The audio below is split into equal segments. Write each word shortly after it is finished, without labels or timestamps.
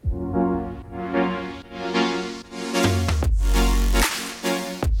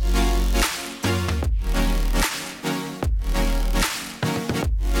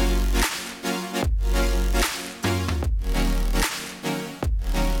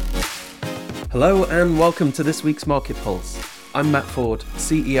Hello and welcome to this week's Market Pulse. I'm Matt Ford,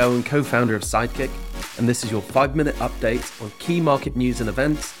 CEO and co-founder of Sidekick, and this is your 5-minute update on key market news and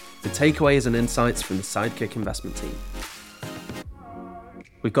events, the takeaways and insights from the Sidekick investment team.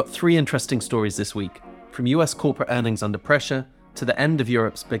 We've got 3 interesting stories this week, from US corporate earnings under pressure to the end of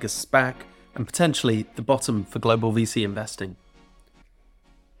Europe's biggest SPAC, and potentially the bottom for global VC investing.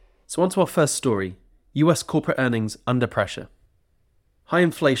 So on to our first story, US corporate earnings under pressure. High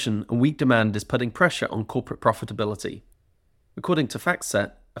inflation and weak demand is putting pressure on corporate profitability. According to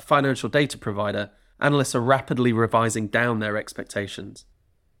FactSet, a financial data provider, analysts are rapidly revising down their expectations.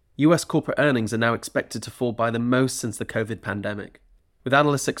 US corporate earnings are now expected to fall by the most since the COVID pandemic, with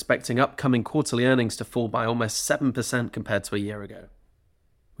analysts expecting upcoming quarterly earnings to fall by almost 7% compared to a year ago.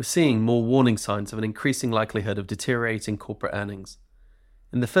 We're seeing more warning signs of an increasing likelihood of deteriorating corporate earnings.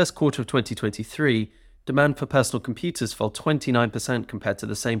 In the first quarter of 2023, demand for personal computers fell 29% compared to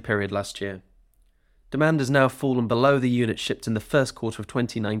the same period last year. Demand has now fallen below the units shipped in the first quarter of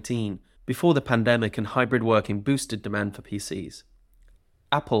 2019, before the pandemic and hybrid working boosted demand for PCs.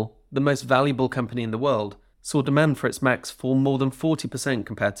 Apple, the most valuable company in the world, saw demand for its Macs fall more than 40%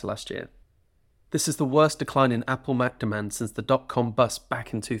 compared to last year. This is the worst decline in Apple Mac demand since the dot-com bust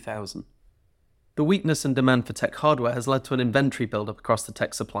back in 2000. The weakness in demand for tech hardware has led to an inventory buildup across the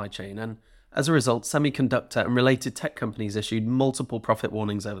tech supply chain, and as a result, semiconductor and related tech companies issued multiple profit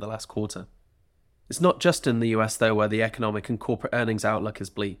warnings over the last quarter. It's not just in the US, though, where the economic and corporate earnings outlook is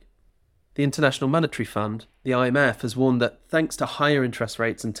bleak. The International Monetary Fund, the IMF, has warned that thanks to higher interest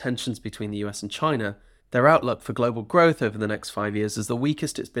rates and tensions between the US and China, their outlook for global growth over the next 5 years is the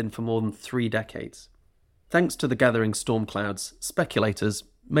weakest it's been for more than 3 decades. Thanks to the gathering storm clouds, speculators,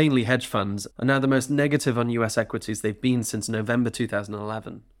 mainly hedge funds, are now the most negative on US equities they've been since November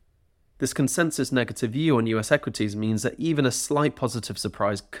 2011. This consensus negative view on US equities means that even a slight positive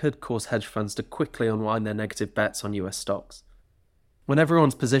surprise could cause hedge funds to quickly unwind their negative bets on US stocks. When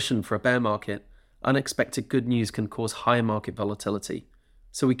everyone's positioned for a bear market, unexpected good news can cause higher market volatility.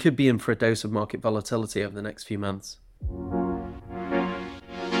 So we could be in for a dose of market volatility over the next few months.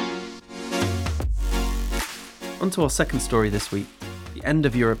 On to our second story this week, the end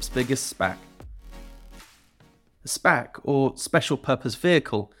of Europe's biggest SPAC. A SPAC, or Special Purpose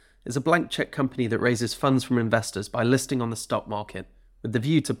Vehicle, is a blank check company that raises funds from investors by listing on the stock market, with the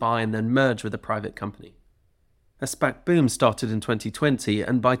view to buy and then merge with a private company. A SPAC boom started in 2020,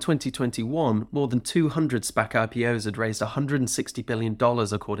 and by 2021, more than 200 SPAC IPOs had raised $160 billion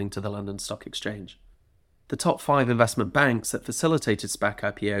according to the London Stock Exchange. The top 5 investment banks that facilitated SPAC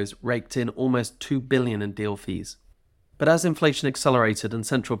IPOs raked in almost $2 billion in deal fees. But as inflation accelerated and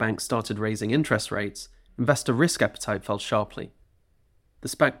central banks started raising interest rates, investor risk appetite fell sharply. The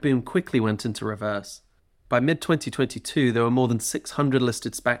SPAC boom quickly went into reverse. By mid-2022, there were more than 600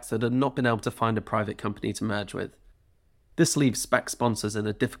 listed SPACs that had not been able to find a private company to merge with. This leaves SPAC sponsors in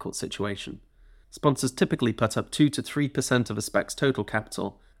a difficult situation. Sponsors typically put up 2 to 3% of a SPAC's total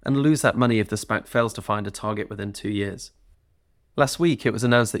capital and lose that money if the SPAC fails to find a target within 2 years. Last week, it was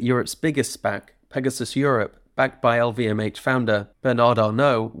announced that Europe's biggest SPAC, Pegasus Europe, backed by LVMH founder Bernard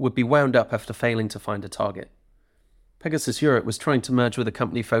Arnault, would be wound up after failing to find a target. Pegasus Europe was trying to merge with a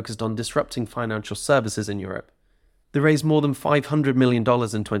company focused on disrupting financial services in Europe. They raised more than $500 million in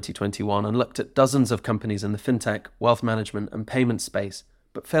 2021 and looked at dozens of companies in the fintech, wealth management and payment space,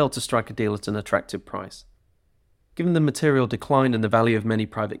 but failed to strike a deal at an attractive price. Given the material decline in the value of many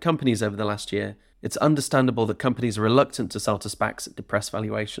private companies over the last year, it's understandable that companies are reluctant to sell to SPACs at depressed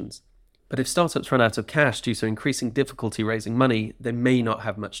valuations. But if startups run out of cash due to increasing difficulty raising money, they may not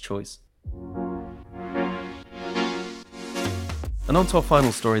have much choice. And on to our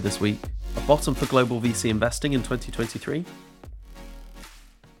final story this week, a bottom for global VC investing in 2023.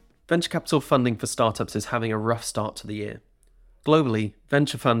 Venture capital funding for startups is having a rough start to the year. Globally,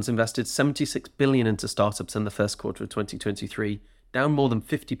 venture funds invested $76 billion into startups in the first quarter of 2023, down more than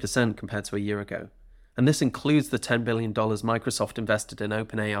 50% compared to a year ago. And this includes the $10 billion Microsoft invested in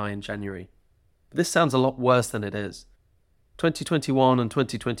OpenAI in January. But this sounds a lot worse than it is. 2021 and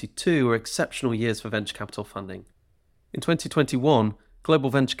 2022 were exceptional years for venture capital funding. In 2021, global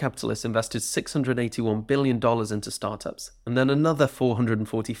venture capitalists invested $681 billion into startups, and then another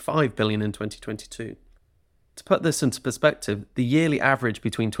 $445 billion in 2022. To put this into perspective, the yearly average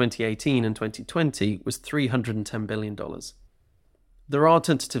between 2018 and 2020 was $310 billion. There are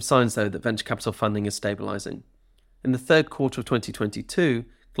tentative signs, though, that venture capital funding is stabilizing. In the third quarter of 2022,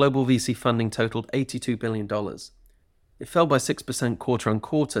 global VC funding totaled $82 billion. It fell by 6%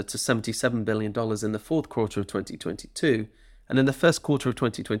 quarter-on-quarter to $77 billion in the fourth quarter of 2022, and in the first quarter of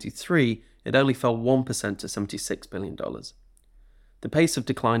 2023, it only fell 1% to $76 billion. the pace of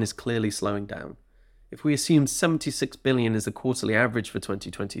decline is clearly slowing down. If we assume 76 billion is the quarterly average for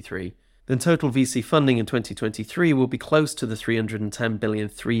 2023, then total VC funding in 2023 will be close to the 310 billion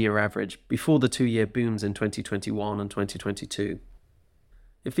three-year average before the two-year booms in 2021 and 2022.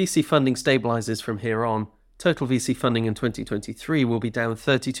 If VC funding stabilizes from here on, total VC funding in 2023 will be down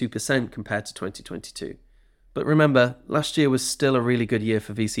 32% compared to 2022. But remember, last year was still a really good year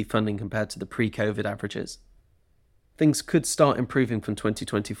for VC funding compared to the pre-COVID averages. Things could start improving from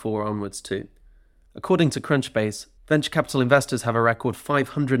 2024 onwards too. According to Crunchbase, venture capital investors have a record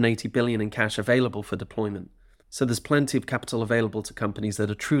 580 billion in cash available for deployment. So there's plenty of capital available to companies that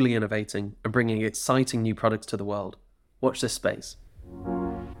are truly innovating and bringing exciting new products to the world. Watch this space.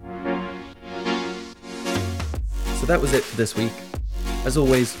 So that was it for this week. As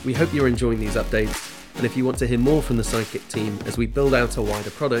always, we hope you're enjoying these updates. And if you want to hear more from the Sidekick team as we build out a wider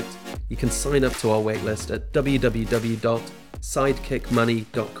product, you can sign up to our waitlist at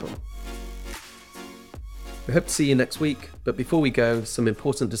www.sidekickmoney.com. We hope to see you next week, but before we go, some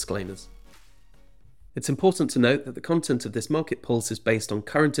important disclaimers. It's important to note that the content of this Market Pulse is based on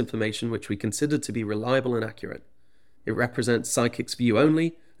current information which we consider to be reliable and accurate. It represents Sidekick's view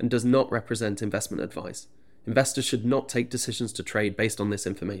only and does not represent investment advice. Investors should not take decisions to trade based on this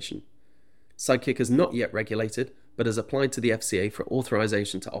information. Sidekick is not yet regulated, but has applied to the FCA for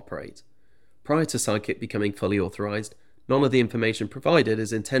authorisation to operate. Prior to Sidekick becoming fully authorised, none of the information provided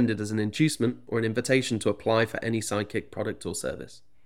is intended as an inducement or an invitation to apply for any Sidekick product or service.